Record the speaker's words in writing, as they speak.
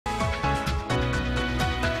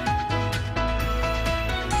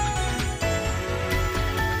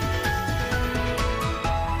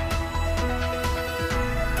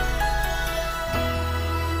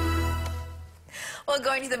Well,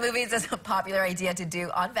 going to the movies is a popular idea to do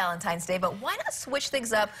on Valentine's Day, but why not switch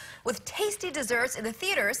things up with tasty desserts in the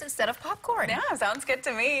theaters instead of popcorn? Yeah, sounds good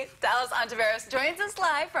to me. Dallas Ontiveros joins us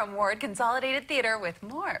live from Ward Consolidated Theater with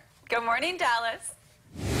more. Good morning, Dallas.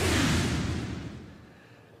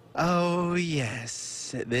 Oh,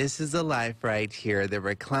 yes. This is the life right here. The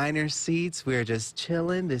recliner seats. We're just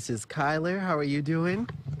chilling. This is Kyler. How are you doing?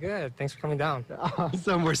 Good. Thanks for coming down.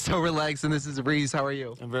 Awesome. We're so relaxed. And this is Reese. How are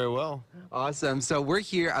you? I'm very well. Awesome. So we're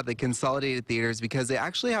here at the Consolidated Theaters because they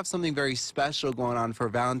actually have something very special going on for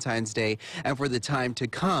Valentine's Day and for the time to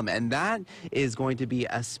come. And that is going to be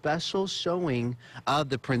a special showing of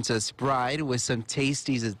The Princess Bride with some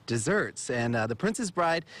tasty desserts. And The Princess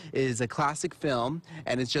Bride is a classic film,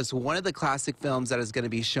 and it's just one of the classic films that is going to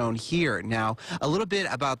be shown here. Now, a little bit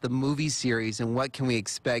about the movie series and what can we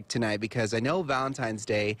expect tonight, because I know Valentine's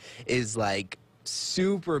Day is like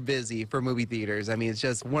super busy for movie theaters. I mean, it's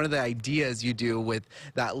just one of the ideas you do with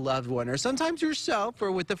that loved one, or sometimes yourself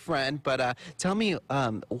or with a friend. But tell me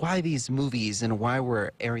why these movies and why we're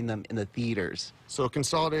airing them in the theaters. So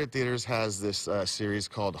Consolidated Theaters has this series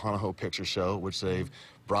called ʻOhina Picture Show, which they've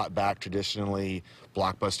brought back traditionally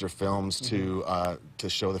blockbuster films to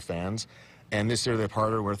show the fans. And this year they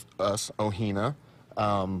partnered with us, ʻOhina,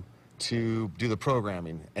 to do the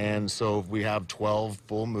programming. And so we have 12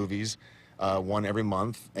 full movies, one every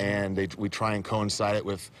month, and we try and coincide it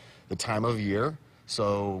with the time of year.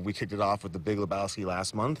 So we kicked it off with The Big Lebowski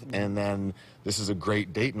last month, and then this is a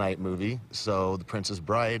great date night movie, so The Princess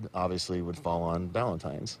Bride obviously would fall on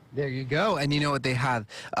Valentine's. There you go. And you know what, they have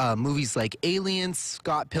movies like Aliens,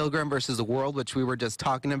 Scott Pilgrim versus the World, which we were just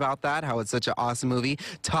talking about that, how it's such an awesome movie,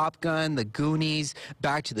 Top Gun, The Goonies,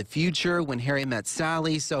 Back to the Future, When Harry Met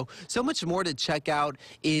Sally. So much more to check out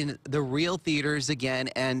in the real theaters again,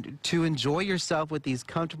 and to enjoy yourself with these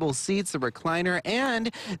comfortable seats, the recliner, and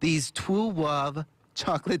these Tuwov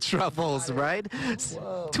chocolate truffles, right?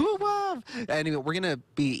 Tuwov! Anyway, we're going to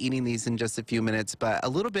be eating these in just a few minutes, but a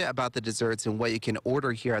little bit about the desserts and what you can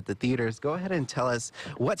order here at the theaters. Go ahead and tell us,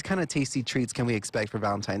 what kind of tasty treats can we expect for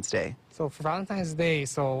Valentine's Day? So for Valentine's Day,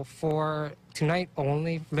 so for tonight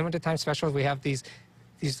only, limited time specials, we have these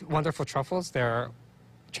wonderful truffles. They're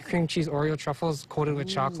cream cheese Oreo truffles coated with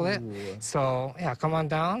chocolate. So yeah, come on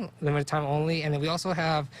down, limited time only. And then we also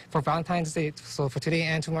have, for Valentine's Day, so for today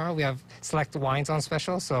and tomorrow, we have select wines on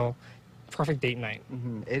special, so perfect date night.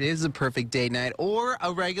 It is a perfect date night, or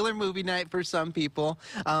a regular movie night for some people.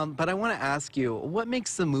 But I want to ask you, what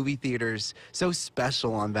makes the movie theaters so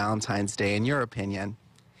special on Valentine's Day, in your opinion?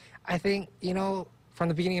 I think, you know, from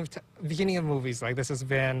the beginning of movies, like, this has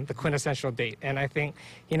been the quintessential date. And I think,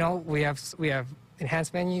 you know, we have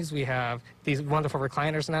enhanced menus, we have these wonderful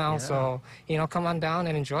recliners now, so, you know, come on down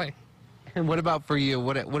and enjoy. And what about for you?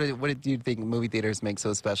 What do you think movie theaters make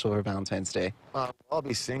so special for Valentine's Day? I'll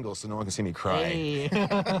be single so no one can see me cry. Hey.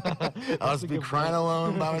 I'll just be crying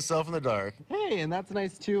alone by myself in the dark. Hey, and that's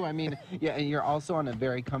nice too. I mean, yeah, and you're also on a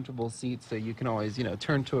very comfortable seat, so you can always, you know,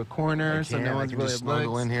 turn to a corner so no one's really just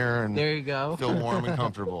snuggle in here and there you go. Feel warm and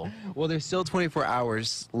comfortable. Well, there's still 24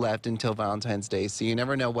 hours left until Valentine's Day, so you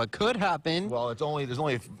never know what could happen. Well, there's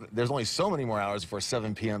only so many more hours before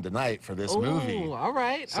 7 p.m. tonight for this movie. All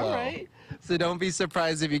right, all right. So don't be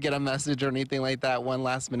surprised if you get a message or anything like that, one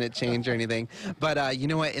last minute change or anything. But you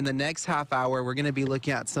know what, in the next half hour, we're going to be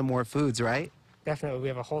looking at some more foods, right? Definitely, we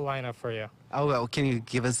have a whole lineup for you. Oh, well, can you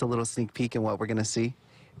give us a little sneak peek in what we're going to see?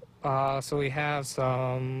 So we have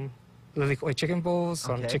some lilikoi chicken bowls,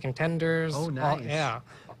 some chicken tenders. Oh, nice. Yeah.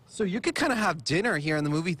 So you could kind of have dinner here in the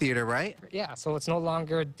movie theater, right? Yeah, so it's no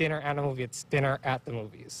longer dinner and a movie, it's dinner at the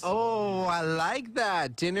movies. Oh, I like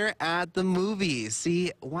that. Dinner at the movies.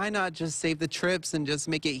 See, why not just save the trips and just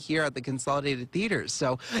make it here at the Consolidated Theaters?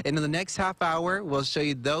 So in the next half hour, we'll show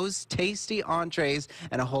you those tasty entrees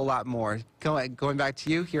and a whole lot more. Going back to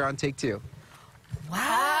you here on Take Two.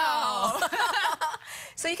 Wow.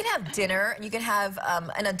 So you can have dinner, you can have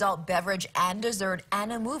an adult beverage and dessert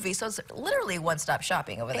and a movie. So it's literally one-stop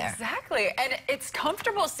shopping over there. Exactly. And it's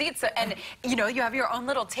comfortable seats. And, you know, you have your own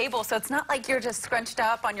little table, so it's not like you're just scrunched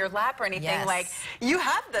up on your lap or anything. Yes. Like, you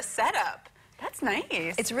have the setup. That's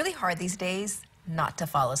nice. It's really hard these days not to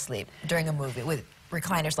fall asleep during a movie with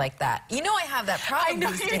recliners like that. You know I have that problem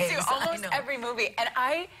these days. I know you do. Almost every movie. And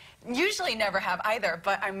I usually never have either,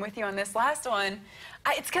 but I'm with you on this last one.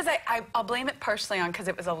 It's because I'll blame it partially on because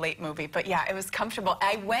it was a late movie, but yeah, it was comfortable.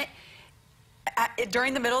 I went,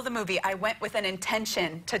 during the middle of the movie, I went with an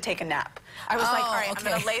intention to take a nap. I was like, all right, I'm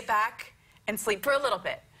going to lay back and sleep for a little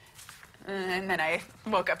bit. And then I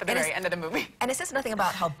woke up at the very end of the movie. And it says nothing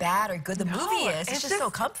about how bad or good the movie is. It's just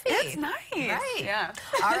so comfy. It's nice. Right. Yeah.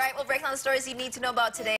 All right, we'll break down the stories you need to know about today.